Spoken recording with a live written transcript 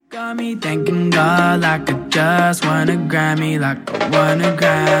Got me thanking God like I just won a Grammy, like I won a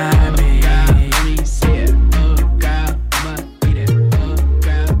Grammy. Let me see it, oh girl, I'ma beat it, oh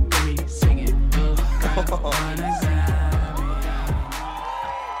girl, let me sing it, oh girl, I won a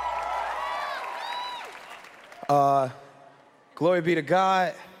Grammy. Glory be to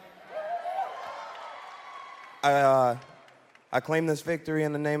God. I claim this victory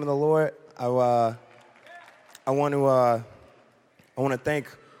in the name of the Lord. I want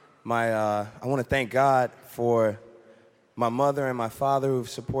to thank God for my mother and my father who've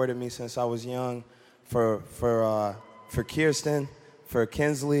supported me since I was young, for Kirsten, for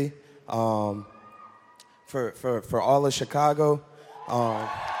Kinsley, for all of Chicago,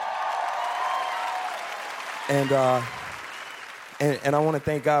 and I want to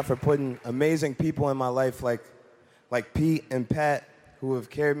thank God for putting amazing people in my life like Pete and Pat, who have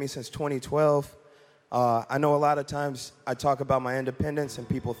carried me since 2012. I know a lot of times I talk about my independence and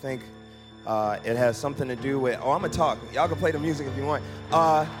people think it has something to do with, I'm going to talk. Y'all can play the music if you want.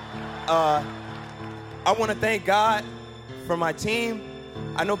 I want to thank God for my team.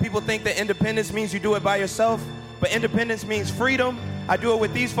 I know people think that independence means you do it by yourself, but independence means freedom. I do it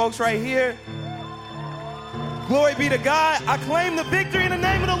with these folks right here. Glory be to God. I claim the victory in the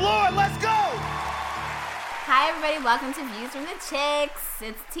name of the Lord. Let's go. Hi, everybody. Welcome to Views from the Chicks.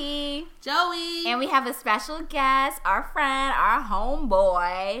 It's T, Joey, and we have a special guest, our friend, our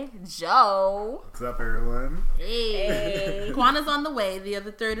homeboy, Joe. What's up, everyone? Hey. Kwana's on the way, the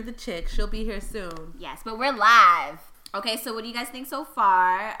other third of the Chicks. She'll be here soon. Yes, but we're live. Okay, so what do you guys think so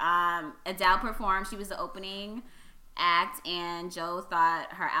far? Adele performed. She was the opening act, and Joe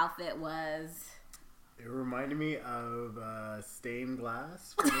thought her outfit was... It reminded me of stained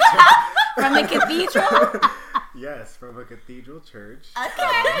glass. From the cathedral? Yes, from a cathedral church.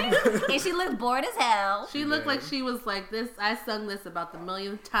 Okay. And she looked bored as hell. She looked like she was like this. I sung this about the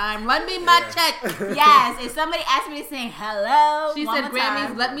millionth time. Run me my check. Yes. If somebody asked me to sing hello, she said,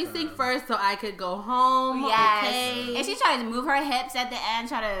 Grammys, let me sing first so I could go home. Yes. Okay. And she tried to move her hips at the end,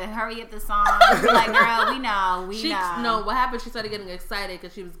 try to hurry up the song. Like, girl, we know. No, what happened? She started getting excited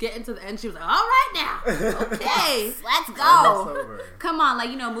because she was getting to the end. She was like, all right now. Okay. Yes, let's go. Come on, like,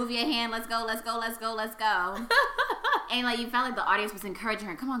 move your hand. Let's go, let's go, let's go, let's go. And like you felt like the audience was encouraging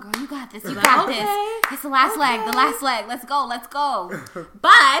her. Come on, girl, you got this. You got this. It's the last leg. The last leg. Let's go. Let's go.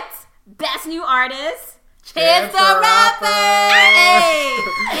 But best new artist, Chance the Rapper. Hey.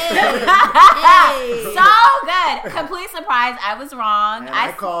 So good. Complete surprise. I was wrong. And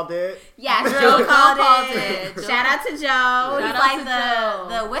I called it. Yeah, Joe called it. Joe. Shout out to Joe. He's like Joe.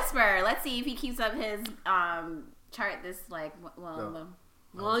 the whisperer. Let's see if he keeps up his chart. This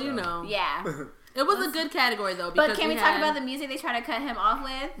Well, yeah. It was a good category though. But can we talk about the music they try to cut him off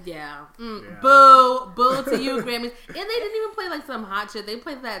with? Yeah. Yeah. Boo to you, Grammys. And they didn't even play like some hot shit. They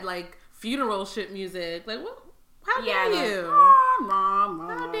played that like funeral shit music. Like what? How dare you?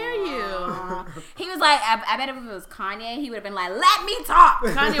 How dare you? He was like, I bet if it was Kanye, he would have been like, let me talk.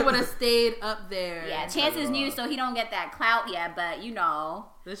 Kanye would have stayed up there. Yeah, Chance is new, so he don't get that clout yet, but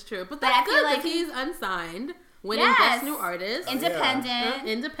That's true. But that's good like he's unsigned. Winning Best New Artist. Independent.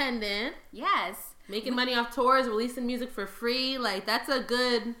 Independent. Yes. Making money off tours, releasing music for free. Like, that's a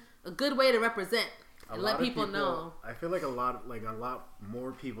good way to represent and let people know. I feel like a lot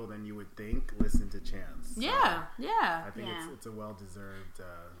more people than you would think listen to Chance. So yeah. I think it's a well-deserved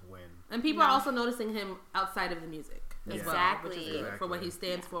win. And people are also noticing him outside of the music. Exactly. Well, which is good for what he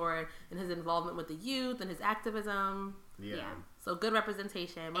stands for and his involvement with the youth and his activism. Yeah. So good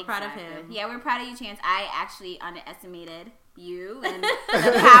representation. We're proud of him. Yeah, we're proud of you, Chance. I actually underestimated you and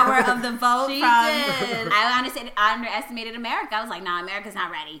the power of the vote. I underestimated America. I was like, nah, America's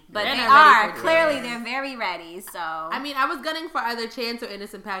not ready. But they are. Clearly, they're very ready. So I mean, I was gunning for either Chance or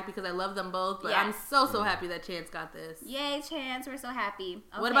Innocent Paak because I love them both. But I'm so happy that Chance got this. Yay, Chance. We're so happy.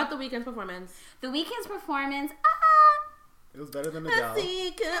 Okay. What about The Weeknd's performance? The Weeknd's performance, it was better than Adele.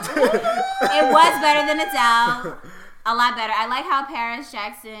 It was better than Adele. A lot better. I like how Paris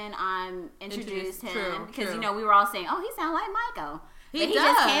Jackson introduced him because we were all saying, "Oh, he sounds like Michael." He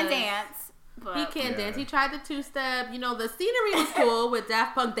just can't dance. But he can't dance. He tried the two-step. The scenery was cool with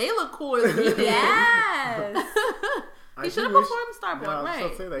Daft Punk. They look cooler than he did. Yes. He should have performed Starboy, right?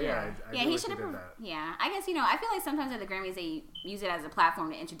 I'll say that. He should have. Yeah, I guess I feel like sometimes at the Grammys they use it as a platform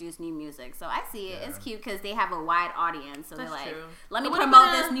to introduce new music. So I see it. It's cute because they have a wide audience. So that's they're like, true. let me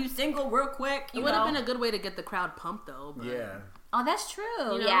promote this new single real quick. It would have been a good way to get the crowd pumped, though. But, oh, that's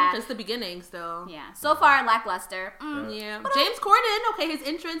true. Just the beginning still. Yeah. So far, lackluster. Yeah. James Corden. Okay, his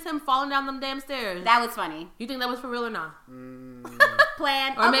entrance, him falling down them damn stairs. That was funny. You think that was for real or not?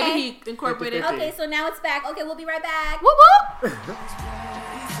 Planned. Or maybe he incorporated. Okay, so now it's back. Okay, we'll be right back. Whoop whoop.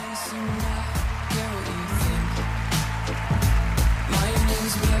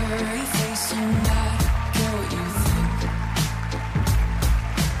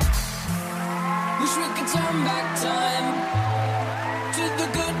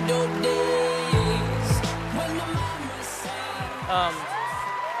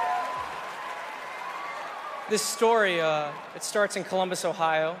 This story, it starts in Columbus,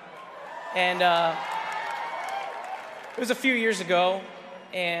 Ohio, and it was a few years ago,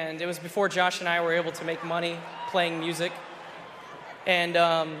 and it was before Josh and I were able to make money playing music, and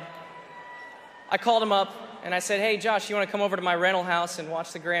I called him up, and I said, hey, Josh, you want to come over to my rental house and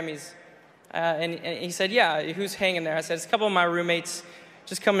watch the Grammys? And he said, yeah, who's hanging there? I said, it's a couple of my roommates,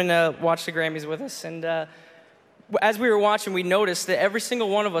 just come and watch the Grammys with us, and as we were watching, we noticed that every single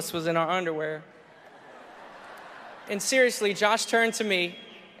one of us was in our underwear. And seriously, Josh turned to me,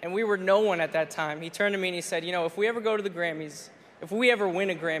 and we were no one at that time. He turned to me and he said, you know, if we ever go to the Grammys, if we ever win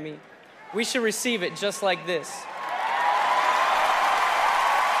a Grammy, we should receive it just like this.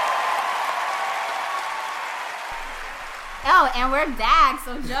 Oh, and we're back.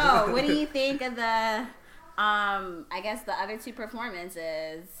 So, Joe, what do you think of the, I guess the other two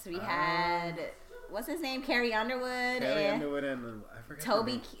performances? We had, what's his name? Carrie Underwood. Underwood and I forgot.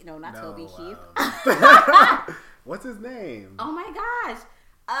 Toby Keith. No, not Toby Keith. What's his name? Oh my gosh.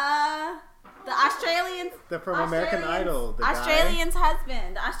 The Australian. From American Idol. The Australian's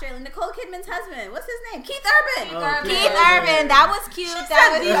husband. The Australian. Nicole Kidman's husband. What's his name? Keith Urban. Keith Urban. That was cute.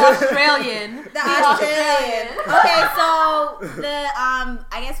 That was the Australian. The Australian. Okay, so the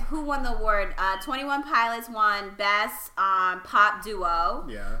I guess who won the award? 21 Pilots won Best Pop Duo.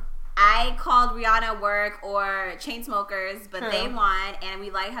 Yeah. I called Rihanna Work or Chainsmokers, but they won, and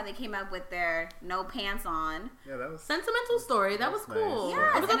we like how they came up with their no pants on. Yeah, that was sentimental story. That was cool. Nice.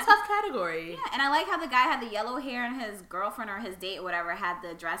 Yes, it was a tough category. Yeah, and I like how the guy had the yellow hair and his girlfriend or his date or whatever had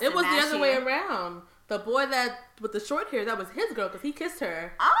the dress. It was the other way around. The boy with the short hair, that was his girl because he kissed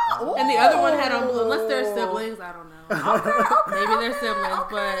her. Oh, and the other one had on blue. Unless they're siblings, I don't know. Maybe they're siblings,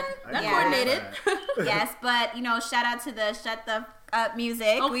 but that's coordinated. Yes, but you know, shout out to the Shut the Up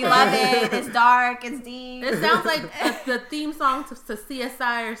music. Okay. We love it. It's dark. It's deep. It sounds like the theme song to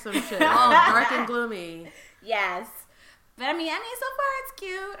CSI or some shit. Oh, dark and gloomy. Yes. But I mean, so far it's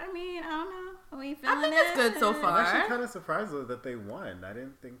cute. I mean, I don't know. Are we feeling I think it's good so far. I'm actually kind of surprised though that they won. I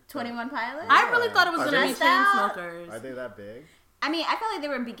didn't think 21 Pilots. I really thought it was going to be Chainsmokers. Are they that big? I mean, I felt like they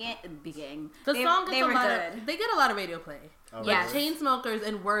were beginning. The song gets good. They get a lot of radio play. Oh, yeah, Chainsmokers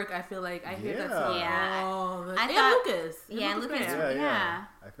and Work. I feel like I hear that song. Yeah, all the and Lucas. Yeah, Lucas. Yeah.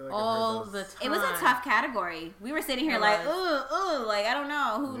 I feel like all the time. It was a tough category. We were sitting here like, ooh, like I don't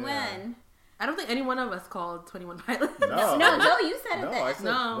know who'd win. I don't think any one of us called 21 Pilots. No, Joe, you said it. No, I said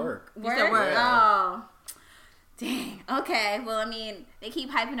Work. You said Work. Yeah. Oh. Dang. Okay. Well, I mean, they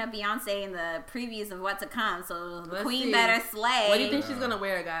keep hyping up Beyonce in the previews of what to come, so the queen better slay. What do you think she's gonna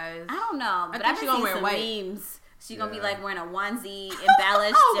wear, guys? I don't know, but I've been seeing some memes. She's gonna be like wearing a onesie,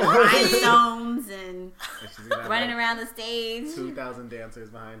 embellished in rhinestones, and running around the stage. 2,000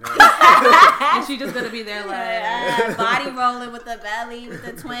 dancers behind her. And she's just gonna be there like body rolling with the belly, with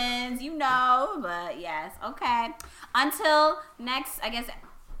the twins, you know. But yes, okay. Until next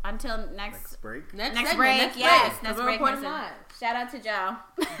break. Next break. Yes, next break. Shout out to Joe.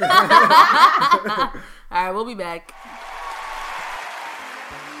 All right, we'll be back.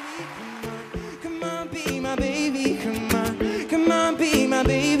 Come on, be my baby. Come on, come on, be my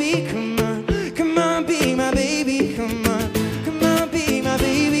baby. Come on, come on, be my baby. Come on, come on, be my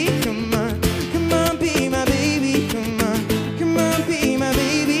baby. Come on, come on, be my baby. Come on, come on, be my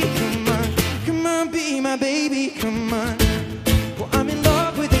baby. Come on, come on, be my baby. Come on. Well, I'm in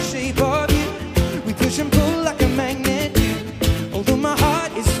love with the shape of you. We push and pull like a magnet do. Although my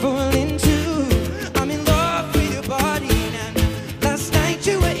heart is falling too. I'm in love with your body now. Last night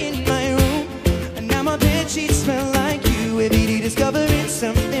you were in my room, and now my bedsheets smell like you. Every day discovering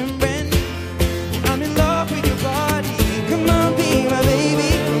something brand new. I'm in love with your body. Come on, be my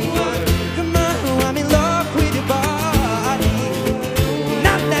baby. Come on, come on. I'm in love with your body.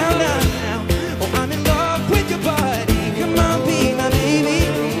 Not now, now, now. Oh, I'm in love with your body. Come on, be my baby.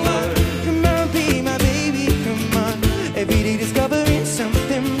 Come on, come on, be my baby. Come on. Every day discovering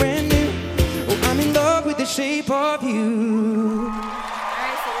something brand new. Oh, I'm in love with the shape of you.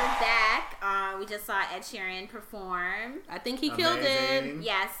 Alright, so we're back. We just saw Ed Sheeran perform. I think he killed it.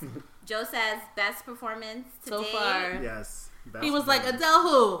 Yes. Joe says best performance so today. far. Yes. He was like, Adele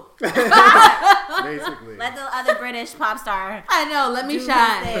who? Basically. Let the other British pop star. I know, let me do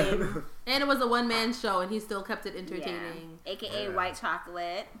shine. his thing. And it was a one-man show, and he still kept it entertaining. Yeah. AKA White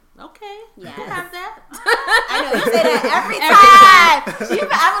Chocolate. Okay. Yes. You have that. I know, you say that every time.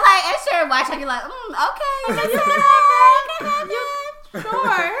 I'm like, Ed Sheeran, White Chocolate. You're like, okay, you can say that.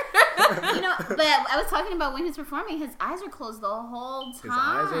 Sure. You know, but I was talking about when he was performing, his eyes were closed the whole time. His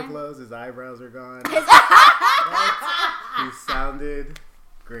eyes are closed, his eyebrows are gone. He sounded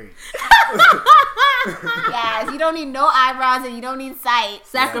great. Yes, you don't need no eyebrows and you don't need sight.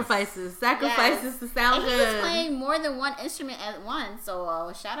 Sacrifices to sound And good. he was playing more than one instrument at once,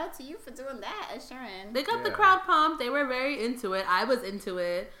 so shout out to you for doing that, Ed Sheeran. They got the crowd pumped. They were very into it. I was into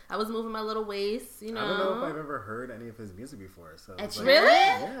it. I was moving my little waist, you know. I don't know if I've ever heard any of his music before. So Ed Sheeran? Really?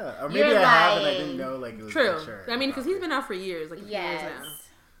 Yeah, or maybe I have and I didn't know like it was True. Ed Sheeran. I mean, because he's been out for years, like a few years now.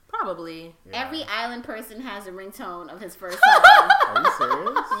 Probably. Yeah. Every island person has a ringtone of his first song. Are you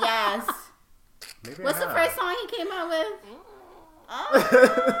serious? Yes. Maybe What's I the have. first song he came out with?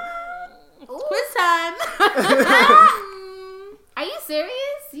 Quiz time. Are you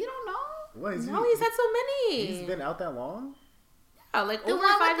serious? You don't know? What is No, he's had so many. He's been out that long? Yeah, like The over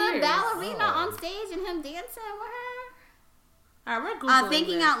one 5 with the years. ballerina on stage and him dancing with her? All right, we're Googling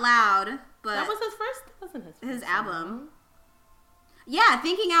Thinking this. Out Loud. But That was his first. That wasn't his first his album. Yeah,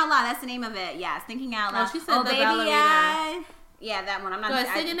 Thinking Out Loud. That's the name of it. Yes, Thinking Out Loud. Oh, she said the baby, ballerina. Yeah, that one. I'm not. Go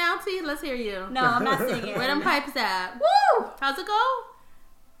ahead, sing it now, T. Let's hear you. No, I'm not singing. Where them pipes at? Woo! How's it go?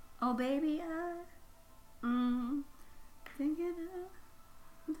 Oh, baby, thinking out.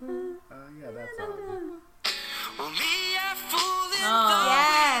 Yeah, that song. Oh,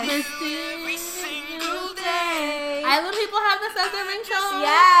 Yes. every single day. Island people have this as their ringtone.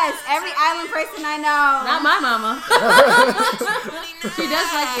 Yes, every island person I know. Not my mama. She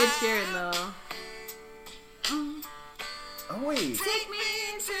does like Ed Sheeran though. Oh wait, Take me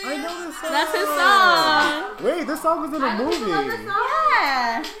into I know this song. That's his song. Wait, this song was in a movie.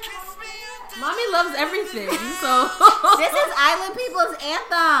 Yeah. Mommy loves everything, so This is island people's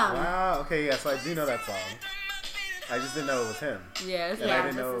anthem. Wow. Okay, yeah. So I do know that song. I just didn't know it was him. yes, And I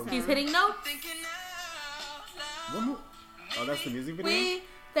didn't this know. is he's hitting notes. What oh, that's the music video. We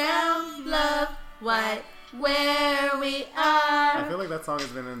found love right where we I are. feel like that song has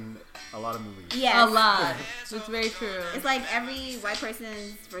been in a lot of movies. Yes. A lot. It's very true. It's like every white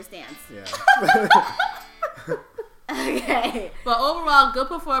person's first dance. Yeah. Okay. But overall, good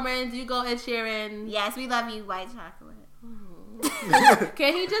performance. You go Ed Sheeran. Yes, we love you, white chocolate.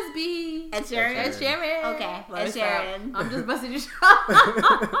 Can he just be Ed Sheeran. Ed Sheeran? Okay, Let Ed me stop. Sheeran. I'm just busting your shot.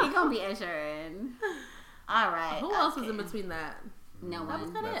 He gonna be Ed Sheeran. All right. Who else was in between that? No That was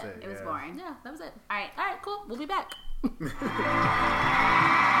one. kind of That's it. It was yeah. boring. Yeah, that was it. All right. All right, cool. We'll be back.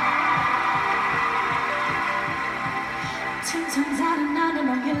 10 times out of 9, I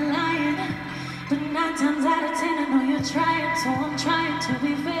know you're lying. But 9 times out of 10, I know you're trying. So I'm trying to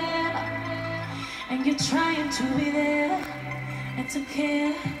be fair. And you're trying to be there and to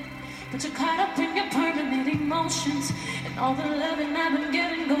care. But you're caught up in your permanent emotions. And all the loving I've been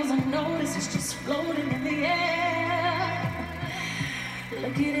getting goes unnoticed. It's just floating in the air.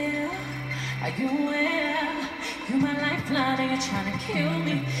 Look at it. Are you aware? You're my lifeline and you're trying to kill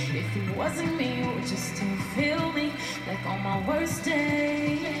me. If it wasn't me, you would just still feel me. Like on my worst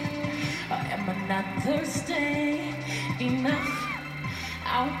day. Or am I not thirsty enough?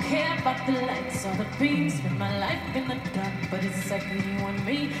 I don't care about the lights or the beams. Spend my life in the dark, but it's like you and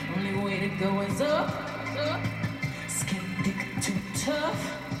me. Only way to go is up. Skin thick, too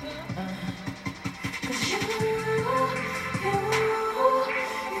tough. 'Cause you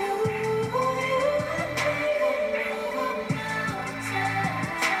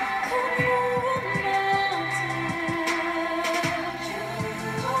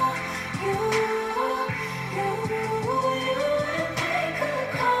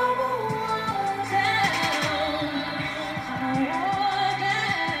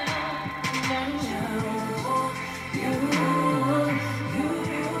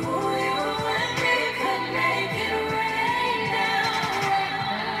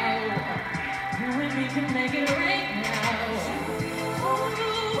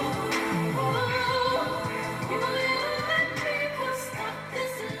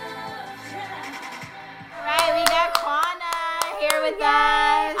Right, we got Kwana here with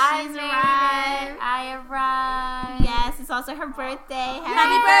us. She's arrived. I arrived. Yes, it's also her birthday.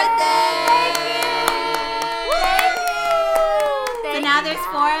 Happy birthday! Thank you. So now there's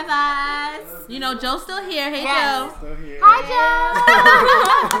 4 of us. You know, Joe's still here. Hey, Yes. Still here. Hi, Joe.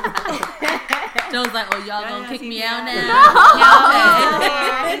 Joe. Joe's like, oh, y'all gonna kick me out now?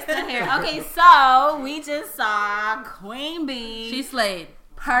 No, he's still here. Okay, so we just saw Queen Bee She slayed.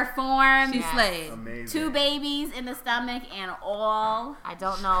 perform. She slayed. Amazing. 2 babies in the stomach and all. I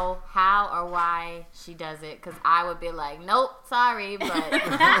don't know how or why she does it, because I would be like, nope, sorry, but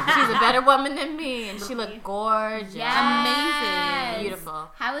she's a better woman than me, and she looked gorgeous. Yes. Amazing. Beautiful.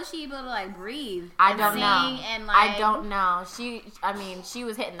 How was she able to like breathe? I and don't sing know. And like I don't know. She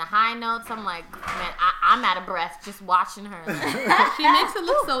was hitting the high notes. I'm like, man, I'm out of breath just watching her. She makes it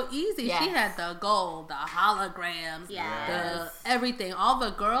look so easy. Yes. She had the gold, the holograms, Yes. the everything, all the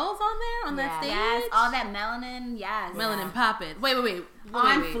what, girls on there on that stage? Yes, all that melanin. Yes, melanin popping. Wait.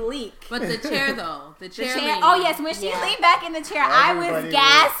 On fleek. But the chair though, the chair. Oh yes, when she leaned back in the chair, I was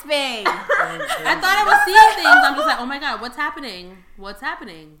gasping. I thought I was seeing things. I'm just like, oh my god, what's happening? What's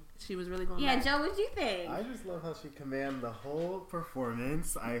happening? She was really going. Yeah, back. Joe, what'd you think? I just love how she commanded the whole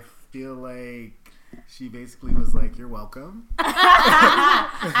performance. I feel like she basically was like, "You're welcome."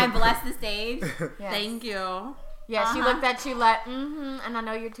 I blessed the stage. Yes. Thank you. Yeah, she looked at you like, and I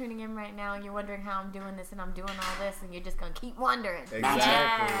know you're tuning in right now and you're wondering how I'm doing this and I'm doing all this and you're just going to keep wondering. Exactly.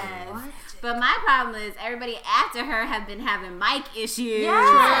 Yes. But my problem is everybody after her have been having mic issues.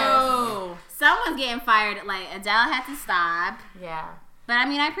 Yes. Someone's getting fired. Like, Adele had to stop. Yeah. But, I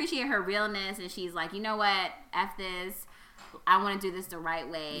mean, I appreciate her realness, and she's like, you know what? F this. I want to do this the right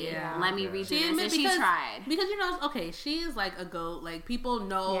way. Yeah. Let me redo this. And she tried. Because, okay, she is like a GOAT. Like, people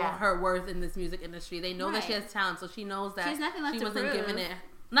know her worth in this music industry. They know that she has talent, so she knows that she has nothing left she to wasn't prove. giving it.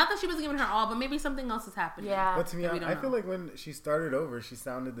 Not that she wasn't giving her all, but maybe something else is happening. Yeah. But to me, I feel like when she started over, she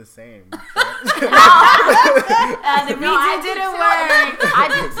sounded the same. The redo didn't work. I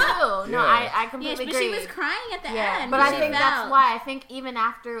did too. No, I completely but agree. she was crying at the end. But I think that's why. I think even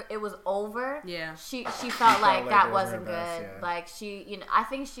after it was over, she felt like that wasn't good. Best, Like I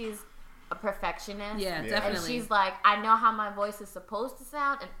think she's a perfectionist. Yeah, definitely. And she's like, I know how my voice is supposed to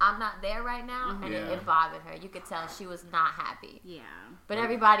sound, and I'm not there right now, and it bothered her. You could tell she was not happy. Yeah. But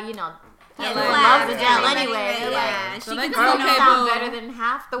everybody, loves Adele anyway. Yeah, she can sound better than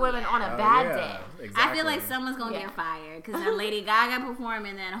half the women on a bad day. Exactly. I feel like someone's gonna get fired because then Lady Gaga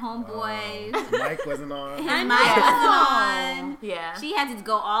performing, then Homeboy, Mike wasn't on. His mic wasn't on. Yeah, she had to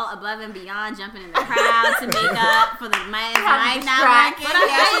go all above and beyond, jumping in the crowd to make up for the mic not working.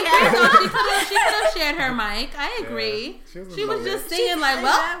 But she could have shared her mic. I agree. Yeah, she was just singing like,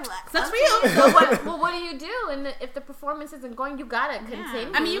 well, sucks for you. Well, what do you do? And if the performance isn't going, you gotta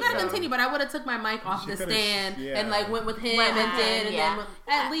continue. I mean, you gotta continue, but I would have took my mic off the stand and like went with him then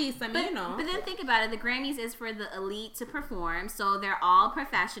at least. I mean, But then think about it. The Grammys is for the elite to perform, so they're all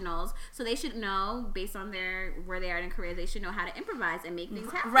professionals. So they should know, based on where they are in career, they should know how to improvise and make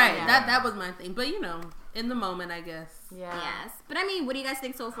things happen. Right. That was my thing. But in the moment, I guess. Yeah. Yes. But I mean, what do you guys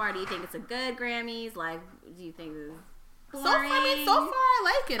think so far? Do you think it's a good Grammys? Like, do you think it's so far I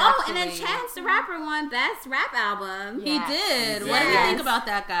like it. Oh, and then Chance the Rapper won Best Rap Album. He did. What do you think about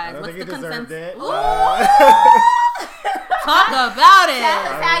that, guys? What's the consensus? Talk about it. Tell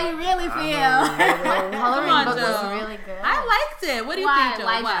us how you really feel. Coloring Book was really good. I liked it. What do you think, Joe?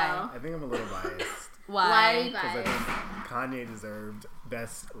 Why? I think I'm a little biased. Why are you Because biased? I think Kanye deserved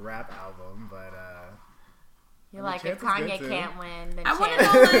Best Rap Album, but you're like, if Kanye can't win, then I want to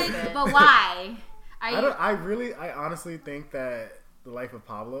know, but why? I honestly think that The Life of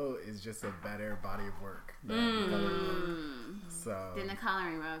Pablo is just a better body of work than Coloring Book. Than the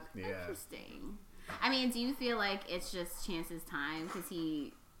Coloring Book. Yeah. Interesting. I mean, do you feel like it's just Chance's time because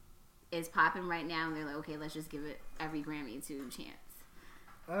he is popping right now and they're like, okay, let's just give it every Grammy to Chance?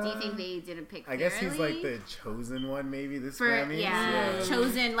 Do you think they didn't pick fairly? I guess he's like the chosen one, maybe this Grammy. Yeah,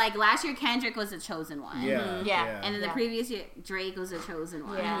 chosen. Like last year, Kendrick was a chosen one. Yeah. And then the previous year, Drake was a chosen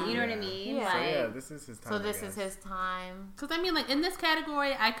one. Yeah. You know what I mean? Yeah. Like, this is his time. So this is his time. Because I mean, like in this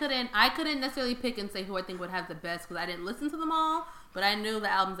category, I couldn't necessarily pick and say who I think would have the best because I didn't listen to them all. But I knew the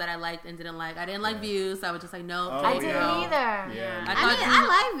albums that I liked and didn't like. I didn't like Views, so I was just like, no. I didn't either. Yeah.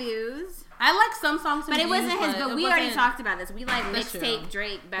 I like Views. I like some songs from But it Views, wasn't his. But we already talked about this. We like That's mixtape true.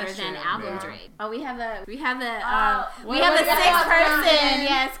 Drake better than true. album Drake. Oh, we have a what sixth person.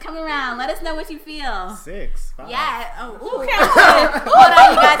 Yes, come around. Let us know what you feel. 6, 5. Yeah. Oh, hold on,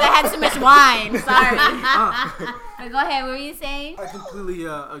 you guys. I had too much wine. Sorry. But go ahead. What were you saying? I completely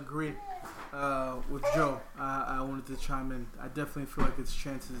agree with Joe. I wanted to chime in. I definitely feel like it's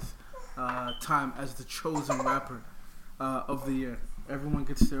Chance's time as the chosen rapper of the year. Everyone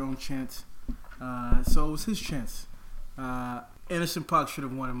gets their own chance. So it was his chance. Anderson .Paak should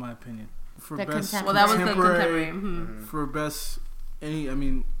have won, in my opinion. For best well, that was the contemporary. Mm-hmm. For best,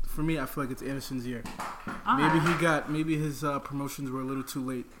 for me, I feel like it's Anderson's year. Maybe his promotions were a little too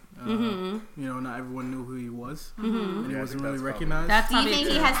late. Not everyone knew who he was, and he wasn't really recognized. Do you think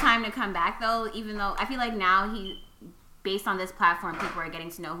he has time to come back though? Even though I feel like now based on this platform, people are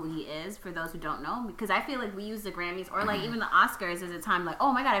getting to know who he is. For those who don't know, because I feel like we use the Grammys or like even the Oscars as a time like,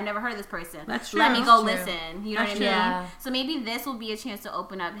 oh my god, I've never heard of this person. That's true. Let me go listen. You know what I mean? Yeah. So maybe this will be a chance to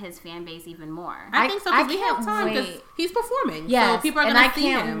open up his fan base even more. I think so because we have time because he's performing. Yes, so people are and going I to see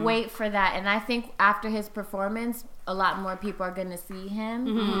him. can't wait for that. And I think after his performance, a lot more people are gonna see him,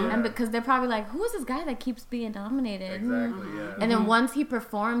 Mm-hmm. and because they're probably like, who is this guy that keeps being nominated? Exactly. Yeah. And then once he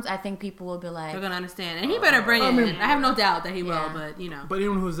performs, I think people will be like, They're gonna understand, and he better bring it. I have no doubt that he will, but you know. But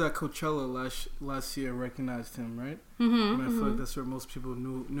anyone who was at Coachella last year recognized him, right? And I feel like that's where most people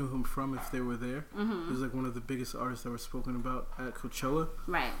knew him from if they were there. He was like one of the biggest artists that were spoken about at Coachella.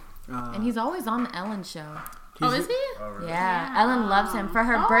 Right. and he's always on the Ellen show. Oh, is he? Oh, really? Yeah, Ellen loves him. For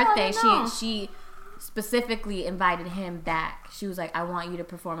her birthday, she specifically invited him back. She was like, I want you to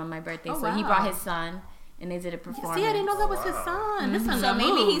perform on my birthday. So he brought his son, and they did a performance. See, I didn't know that was his son. This son So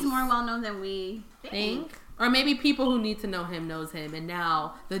maybe he's more well known than we think. Or maybe people who need to know him knows him, and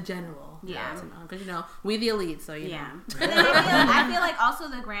now the general. Yeah. Because, you know, we the elite, so, you know. But then I feel like also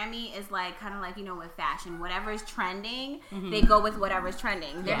the Grammy is like kind of like, you know, with fashion. Whatever's trending, they go with whatever's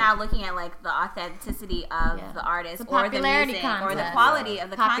trending. They're not looking at like the authenticity of the artist or the music or the quality of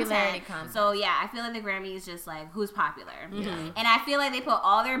the content. So yeah, I feel like the Grammy is just like who's popular. And I feel like they put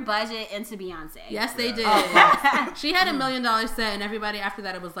all their budget into Beyonce. Yes, they did. She had $1 million set, and everybody after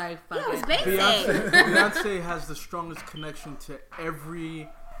that, it was like, fuck it was it. basic. Beyonce has the strongest connection to every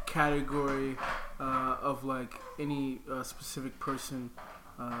category of like any specific person,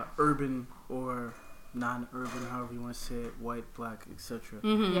 urban or non-urban, however you want to say it, white, black, etc.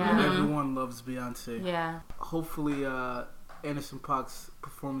 Everyone loves Beyonce. Yeah. Hopefully, Anderson .Paak's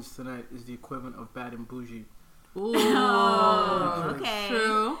performance tonight is the equivalent of Bad and Bougie. Ooh. Okay.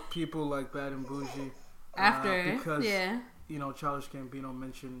 True. People like Bad and Bougie After, you know, Childish Gambino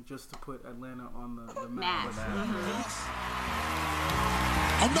mentioned just to put Atlanta on the Mad.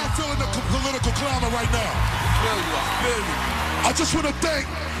 I'm not feeling the political climate right now. I just want to thank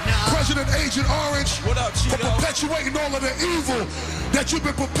President Agent Orange for perpetuating all of the evil that you've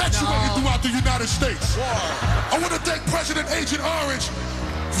been perpetuating throughout the United States. I want to thank President Agent Orange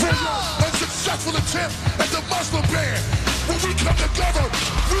for your unsuccessful attempt at the Muslim ban. When we come together,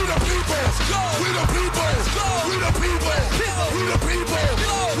 we the people, we the people, we the people, we the people,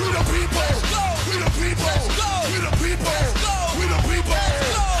 we the people, we the people, we the people, we the people.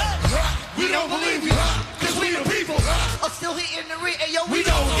 We don't believe you, cause we the people. I'm still hitting the rear, yo, we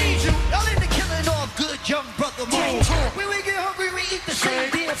don't need you. Y'all in the killing off good young brother move. When we get hungry, we eat the same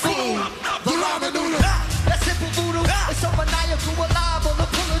damn food. The ramen noodle. That simple voodoo. It's so maniacal, alive on the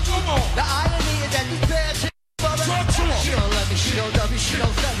pull of you. The irony is that these bad chicks, brother. She don't love me, she don't love me, she don't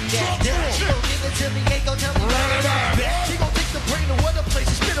love me. That she don't give it to me, ain't gon' tell me that. She gon' take the brain to other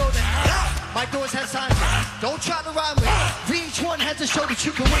places, spit on that. My doors have signs. Don't try to rhyme with. VH1 has to show that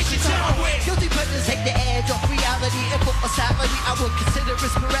you can waste your time. Guilty pleasures take the edge off reality. And for morality, I would consider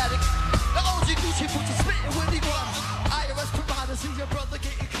it sporadic. The OG Gucci boots are spitting with the guap. IRS providers, see your brother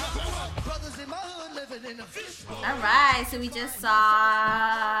getting caught. Brothers in my hood living in a fish. All right, so we just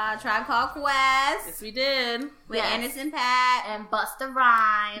saw Tribe Called Quest. Yes, we did. With Anderson .Paak and Busta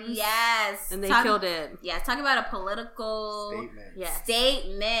Rhymes. Yes. And they killed it. Yes, talk about a political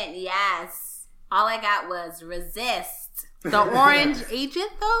statement. Yes. All I got was resist. The orange agent,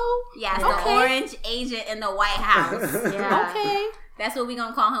 though? Yes, the orange agent in the White House. Okay. That's what we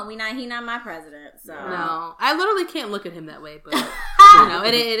gonna call him. He not my president. So no, I literally can't look at him that way. But you know,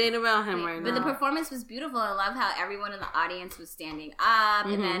 it ain't about him right now. But the performance was beautiful. I love how everyone in the audience was standing up,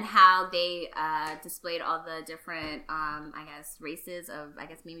 and then how they displayed all the different, I guess, races of,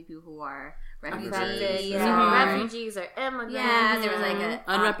 maybe people who are refugees. Refugees or immigrants. Yeah, there was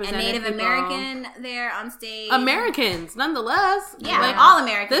like a Native American there on stage. Americans, nonetheless. Yeah, like all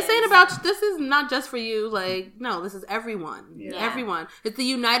Americans. This is not just for you. Like, no, this is everyone. Yeah. Everyone. It's the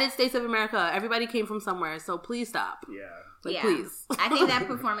United States of America. Everybody came from somewhere, so please stop. Yeah. Please. I think that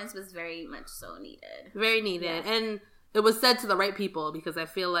performance was very much so needed. Very needed. Yeah. And it was said to the right people, because I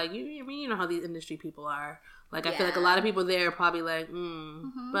feel like, you know how these industry people are. Like, I feel like a lot of people there are probably like,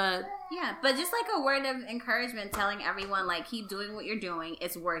 but... Yeah, but just like a word of encouragement telling everyone, like, keep doing what you're doing.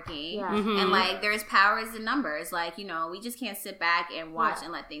 It's working. Yeah. And, like, there's powers in numbers. Like, you know, we just can't sit back and watch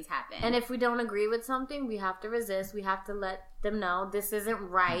and let things happen. And if we don't agree with something, we have to resist. We have to let them know this isn't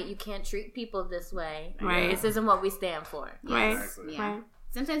right. You can't treat people this way. Right. This isn't what we stand for. Right. Exactly. Yeah. Right.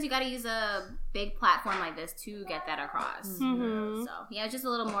 Sometimes you got to use a big platform like this to get that across. So yeah, just a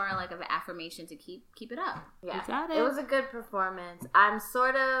little more like of an affirmation to keep it up. Yeah, you got it. It was a good performance. I'm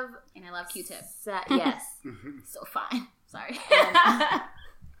sort of, and I love Q-Tip. Yes, so fine. Sorry.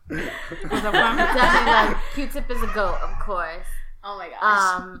 Definitely like Q-Tip is a goat, of course. Oh my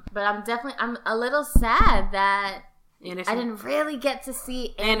gosh. But I'm a little sad that Anderson. I didn't really get to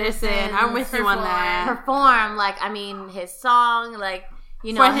see Anderson. I'm with you on that. Perform, like, I mean, his song, like,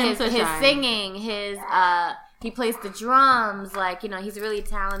 you know, his singing, he plays the drums, like, you know, he's really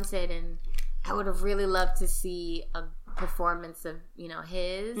talented, and I would have really loved to see a performance of,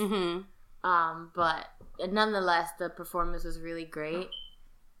 his. But nonetheless, the performance was really great.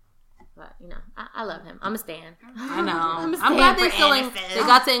 But, I love him. I'm a stan. I know. I'm glad they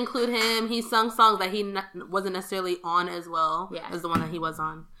got to include him. He sung songs that he wasn't necessarily on as well as the one that he was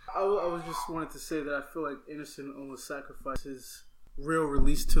on. I was just wanted to say that I feel like Innocent almost sacrificed his real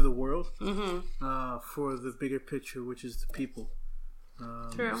release to the world for the bigger picture, which is the people.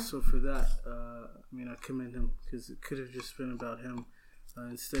 True. So for that, I commend him because it could have just been about him.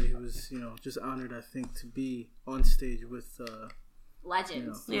 Instead, he was, just honored, I think, to be on stage with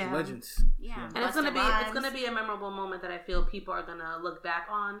legends. Legends. Yeah. And it's gonna be a memorable moment that I feel people are gonna look back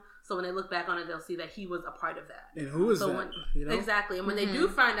on. So when they look back on it, they'll see that he was a part of that. And who is that? Exactly. And when they do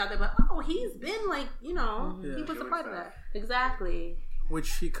find out, they're like, oh, he's been like, he was a part of that. Exactly.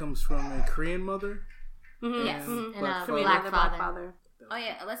 Which he comes from a Korean mother. Yes. And a black father. Oh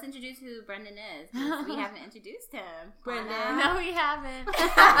yeah, let's introduce who Brendan is. We haven't introduced him. Brendan. No, we haven't.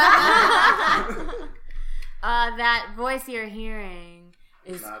 That voice you're hearing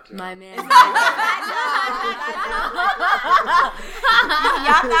is my man. Y'all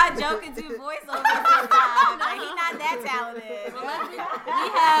thought Joe could do voiceovers this time. Like, he's not that talented. We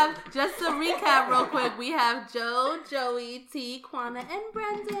have, just to recap real quick, we have Joe, Joey, T, Quana, and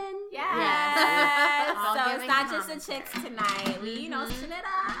Brendan. Yes. So it's not just the chicks tonight. We, spin it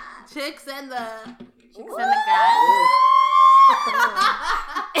up. Chicks and the guys.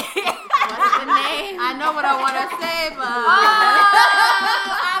 What's the name? I know what I want to say, but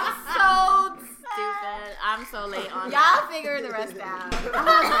I'm so stupid. I'm so late on y'all figure the rest out.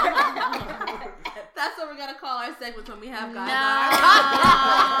 That's what we're gonna call our segments when we have guys.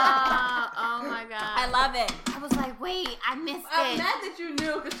 Oh my god, I love it. I was like, wait, I missed it. I'm mad that you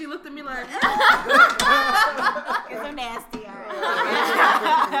knew because she looked at me like, because I'm nasty. All right.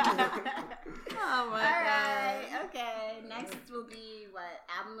 Oh my god. Okay. Next will be what?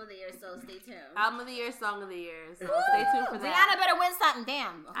 Album of the year, so stay tuned. Album of the year, song of the year. So stay tuned for that. Rihanna better win something,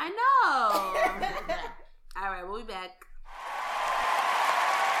 damn. I know. All right, we'll be back.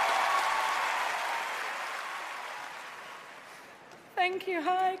 Thank you.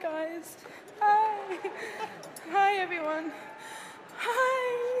 Hi, guys. Hi. Hi, everyone.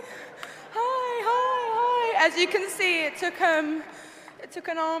 Hi. As you can see, it took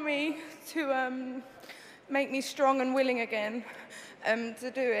an army to make me strong and willing again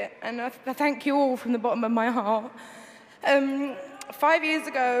to do it. And I thank you all from the bottom of my heart. 5 years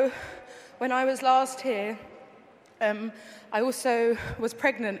ago, when I was last here, I also was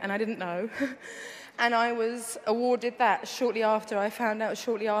pregnant and I didn't know. And I was awarded that shortly after. I found out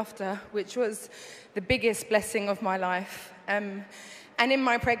shortly after, which was the biggest blessing of my life. And in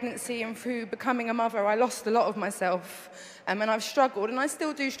my pregnancy and through becoming a mother, I lost a lot of myself. And I've struggled, and I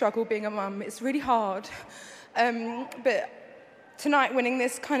still do struggle being a mum. It's really hard. But tonight, winning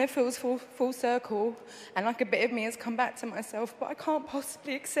this kind of feels full circle. And like a bit of me has come back to myself. But I can't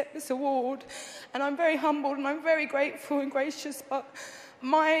possibly accept this award. And I'm very humbled, and I'm very grateful and gracious. But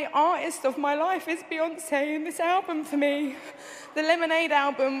my artist of my life is Beyonce, and this album for me, the Lemonade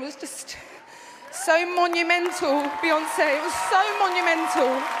album, was just so monumental, Beyonce. It was so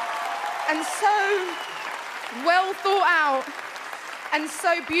monumental and so well thought out and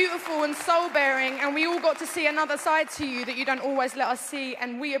so beautiful and soul-bearing, and we all got to see another side to you that you don't always let us see,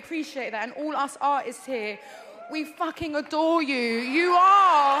 and we appreciate that. And all us artists here, we fucking adore you. You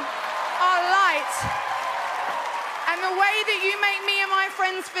are our light. And the way that you make me and my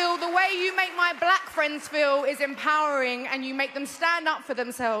friends feel, the way you make my black friends feel is empowering, and you make them stand up for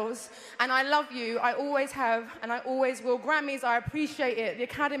themselves. And I love you. I always have, and I always will. Grammys, I appreciate it. The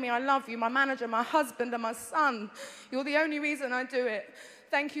Academy, I love you. My manager, my husband, and my son. You're the only reason I do it.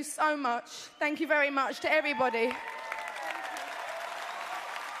 Thank you so much. Thank you very much to everybody.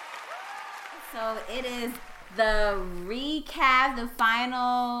 So it is the recap, the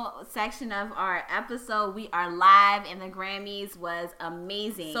final section of our episode. We are live, and the Grammys was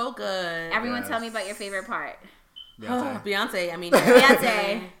amazing. So good. Everyone tell me about your favorite part. Beyonce. I mean,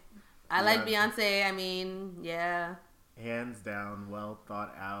 Beyonce. I like Beyonce. I mean, yeah. Hands down, well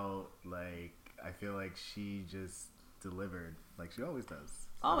thought out. Like, I feel like she just delivered, like she always does.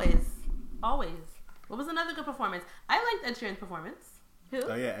 Always. What was another good performance? I liked Ed Sheeran's performance. Who?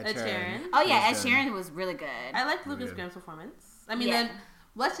 Oh yeah, Ed Sheeran. Oh yeah, Ed Sheeran was really good. I liked Lucas Graham's performance. I mean, then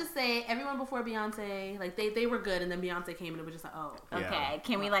let's just say everyone before Beyonce, like they were good, and then Beyonce came and it was just like, oh, okay.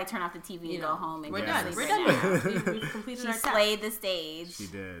 Can we like turn off the TV and go home and we're done? We're done. We've completed our task. She slayed the stage. She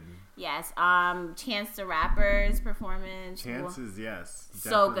did. Yes. Chance the Rapper's performance. Chances, yes.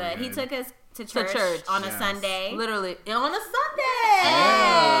 So good. He took us to church on a Sunday. Literally on a Sunday.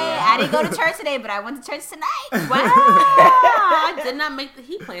 Hey, I didn't go to church today, but I went to church tonight. Wow. I did not make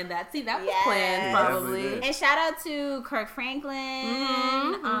he planned that. See, that was planned probably. And shout out to Kirk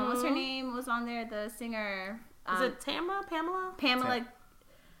Franklin. What's her name? Was on there, the singer. Is it Pamela? Pamela.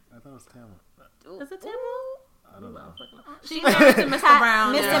 I thought it was Tamla. Is it Tamla? I don't know. She's married to Mr.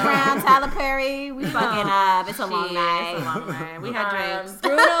 Brown. Mr. Brown, Tyler Perry. We fucking up. It's a long night. It's a long night. We had drinks.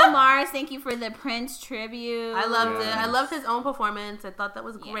 Bruno Mars, thank you for the Prince tribute. I loved it. I loved his own performance. I thought that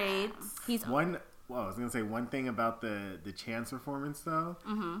was great. He's I was gonna say one thing about the Chance performance though.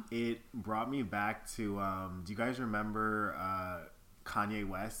 It brought me back to. Do you guys remember Kanye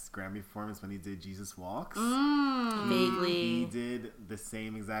West's Grammy performance when he did Jesus Walks? Vaguely. He did the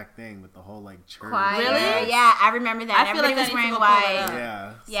same exact thing with the whole like church. Really? Yeah, I remember that. I feel like Everybody was wearing white.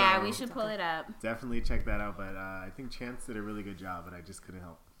 Yeah. So we should pull it up. Definitely check that out. But I think Chance did a really good job, but I just couldn't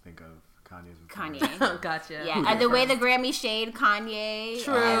help think of Kanye's performance. Kanye. Gotcha. Yeah, and the way the Grammy shade Kanye.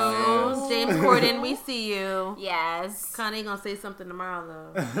 True. James Corden, we see you. Yes. Kanye gonna say something tomorrow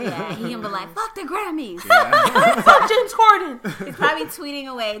though. Yeah, he gonna be like, "Fuck the Grammys." Fuck James Corden. He's probably tweeting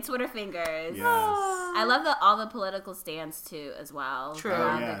away, Twitter fingers. Yes. I love all the political stands too, as well. True.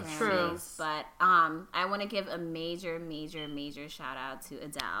 True. But I want to give a major shout out to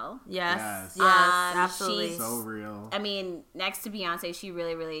Adele. Yes. Absolutely. She's so real. I mean, next to Beyonce, she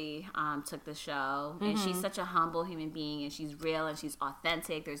really took the show, and she's such a humble human being, and she's real and she's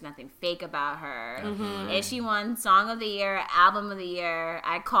authentic. There's nothing fake about her. And she won Song of the Year, Album of the Year.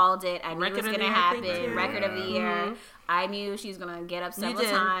 I called it. I knew it was going to happen. Record of the Year. I knew she was going to get up several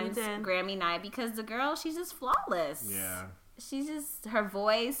times Grammy night because the girl, she's just flawless. Yeah. She's just, her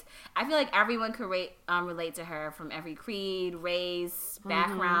voice, I feel like everyone could relate to her from every creed, race,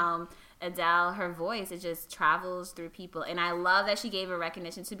 background. Adele, her voice, it just travels through people, and I love that she gave a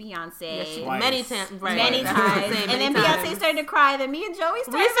recognition to Beyonce many times, many times, and then Beyonce started to cry. Then me and Joey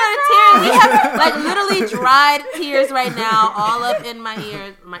started tearing. We have like literally dried tears right now, all up in my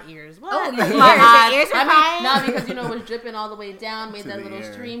ears. My ears, what? Oh, my eyes. Your ears are crying. No, because it was dripping all the way down, made that little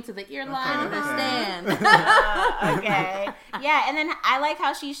stream to the ear line. Understand? Okay, yeah, and then I like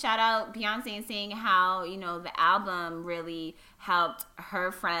how she shout out Beyonce and saying how the album really helped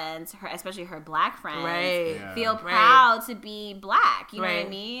her friends, especially her black friends, feel proud to be black. You know what I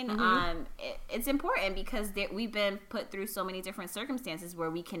mean? It's important because we've been put through so many different circumstances where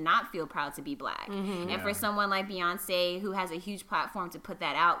we cannot feel proud to be black. And for someone like Beyonce, who has a huge platform to put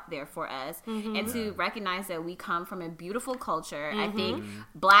that out there for us, and to recognize that we come from a beautiful culture. I think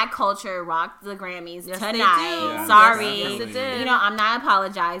black culture rocked the Grammys tonight. Sorry. Yes, it did. I'm not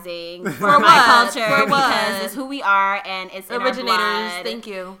apologizing for my culture because it's who we are and it's in our blood. Thank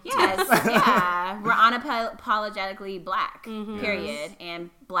you. Yes, yeah. We're unapologetically black, period. And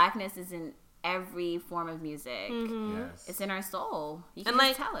blackness is in every form of music. Yes. It's in our soul. You can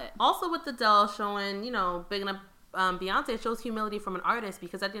just tell it. Also with Adele showing, bigging up Beyonce, shows humility from an artist,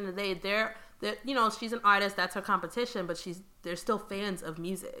 because at the end of the day, they're she's an artist, that's her competition, but they're still fans of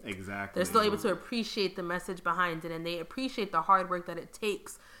music. Exactly. They're still able to appreciate the message behind it, and they appreciate the hard work that it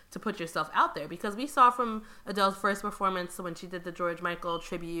takes to put yourself out there, because we saw from Adele's first performance when she did the George Michael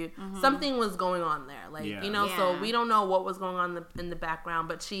tribute, something was going on there, so we don't know what was going on in the background,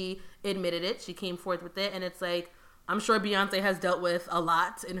 but she admitted it, she came forth with it, and it's like, I'm sure Beyonce has dealt with a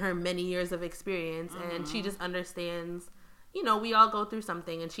lot in her many years of experience, and she just understands, we all go through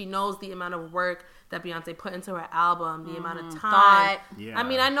something, and she knows the amount of work that Beyonce put into her album, the amount of time. I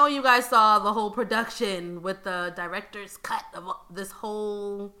mean, I know you guys saw the whole production with the director's cut of this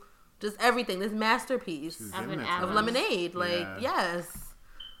whole, just everything, this masterpiece of Lemonade. Yes.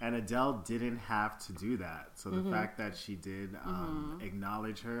 And Adele didn't have to do that. So the fact that she did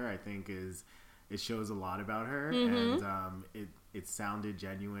acknowledge her, I think it shows a lot about her, and it sounded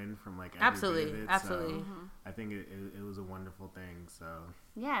genuine from every absolutely bit of it. Absolutely. So I think it was a wonderful thing. So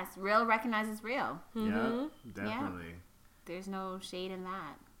yes, real recognizes real. Yeah, definitely. Yeah. There's no shade in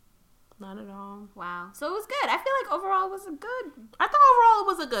that. Not at all. Wow. So it was good. I feel like overall it was a good. I thought overall it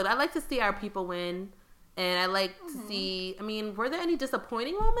was a good. I like to see our people win. And I like to see, were there any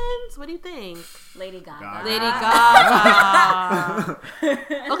disappointing moments? What do you think? Lady Gaga. Lady Gaga.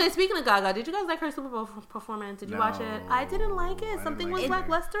 Okay, speaking of Gaga, did you guys like her Super Bowl performance? Did you watch it? I didn't like it. Something was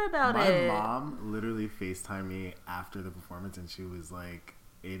lackluster about it. My mom literally FaceTimed me after the performance, and she was we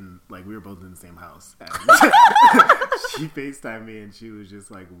were both in the same house. And she FaceTimed me, and she was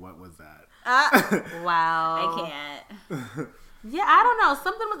just like, what was that? Wow. I can't. Yeah, I don't know.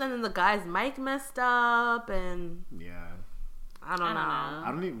 Something with, and then the guy's mic messed up, and yeah, I don't know. I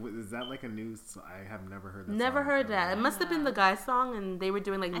don't even. Is that like a new? I have never heard that. Never song heard before. that. It must have been the guy's song, and they were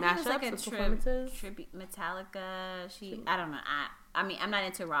doing like mashups like with performances. Tribute Metallica. I don't know. I mean, I'm not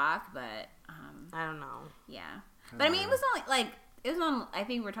into rock, but I don't know. Yeah, but I mean, it was only like. It was on. I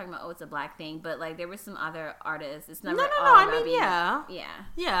think we're talking about it's a black thing, but like there were some other artists. It's never. No. All I about mean, yeah.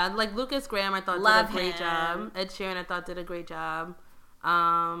 Yeah. Like Lucas Graham, I thought Love did a great him. job. Ed Sheeran, I thought did a great job.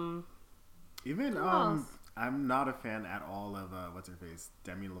 Even I'm not a fan at all of what's her face,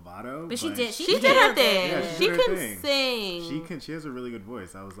 Demi Lovato. But she did. She did her thing. Yeah, she did her can thing. sing. She has a really good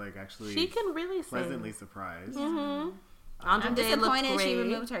voice. I was like actually. She can really sing. Pleasantly surprised. Mm-hmm. I'm disappointed she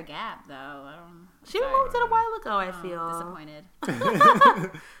removed her gap though. She removed it a while ago. I feel disappointed.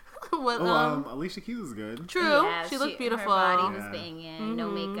 Alicia Keys was good. True, yeah, she looked beautiful. Her body was banging, no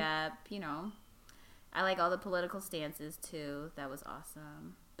makeup. I like all the political stances too. That was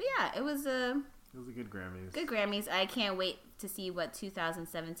awesome. But yeah, it was a good Grammys. Good Grammys. I can't wait to see what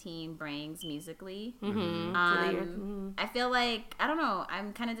 2017 brings musically. I feel like I don't know.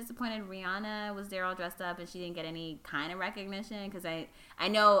 I'm kind of disappointed. Rihanna was there all dressed up and she didn't get any kind of recognition because I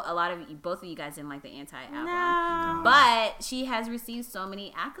know a lot of you, both of you guys didn't like the Anti album, but she has received so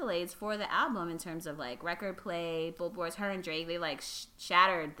many accolades for the album in terms of like record play, Billboards. Her and Drake, they like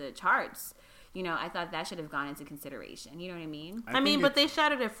shattered the charts. I thought that should have gone into consideration. You know what I mean? I mean, but they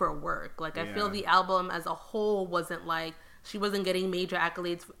shattered it for work. Like, I feel the album as a whole wasn't like, she wasn't getting major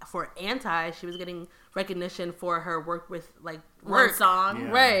accolades for Anti. She was getting recognition for her work with, like, one song.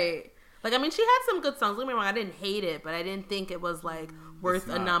 Yeah. Right. Like, I mean, she had some good songs. Don't get me wrong, I didn't hate it, but I didn't think it was, like, worth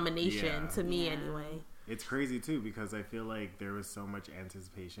a nomination to me anyway. It's crazy, too, because I feel like there was so much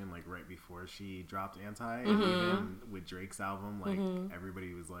anticipation, like, right before she dropped Anti. And even with Drake's album, like,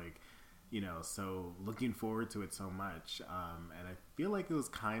 everybody was, like, so looking forward to it so much. And I feel like it was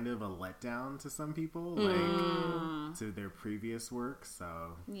kind of a letdown to some people, like to their previous work.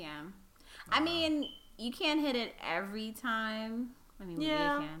 So yeah, I mean, you can't hit it every time. I mean, maybe you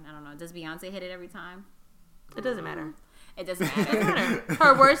can. I don't know. Does Beyonce hit it every time? It doesn't matter. It doesn't matter.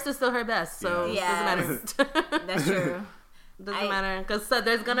 Her worst is still her best, so it doesn't matter. That's true. Doesn't matter because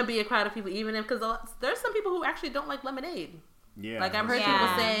there's gonna be a crowd of people, even if because there's some people who actually don't like Lemonade. Yeah, like I've heard people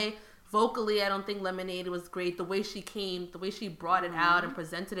say. Vocally, I don't think Lemonade was great. The way she brought it out and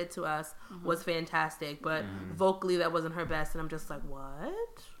presented it to us was fantastic. But vocally, that wasn't her best. And I'm just like,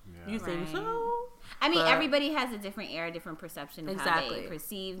 what? Yeah. You think so? I mean, everybody has a different era, different perception of how they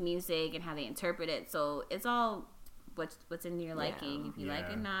perceive music and how they interpret it. So it's all what's in your liking. If you like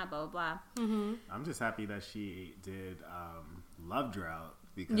it or not, blah, blah, blah. I'm just happy that she did Love Drought.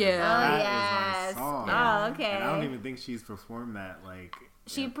 Because that is my song. Oh, okay. And I don't even think she's performed that, like...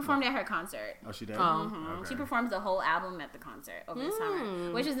 She performed at her concert. Oh, she did? Okay. She performs the whole album at the concert over the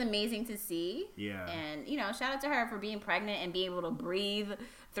summer, which is amazing to see. Yeah. And, shout out to her for being pregnant and being able to breathe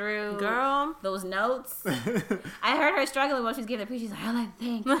through those notes. I heard her struggling while she was giving the speech. She's like, I like to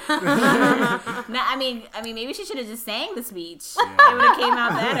think. I mean, maybe she should have just sang the speech. It would have came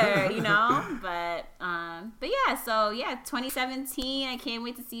out better, But yeah, so 2017, I can't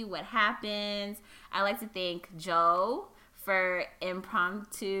wait to see what happens. I like to thank Joe for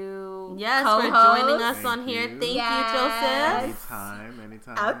impromptu for joining us on here. Thank you, Joseph. Anytime.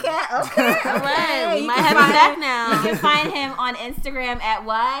 Okay. All right. We might have him back now. You can find him on Instagram at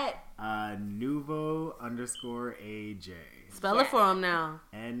what? Nouveau_AJ. Spell it for him now.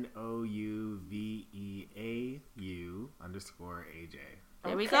 NOUVEAU_AJ.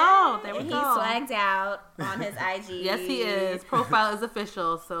 There we go. He's swagged out on his IG. Yes, he is. Profile is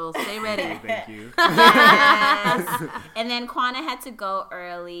official, so stay ready. Thank you. Yes. And then Quana had to go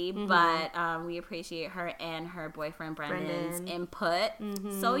early, but we appreciate her and her boyfriend Brendan's input.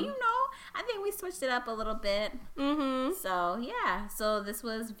 So, I think we switched it up a little bit. So, yeah. So, this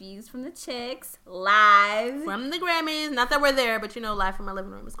was Views from the Chicks, live. From the Grammys. Not that we're there, but, live from my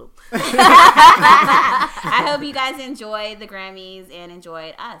living room is cool. I hope you guys enjoyed the Grammys and enjoyed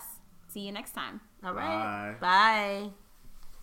us. See you next time. All right. Bye.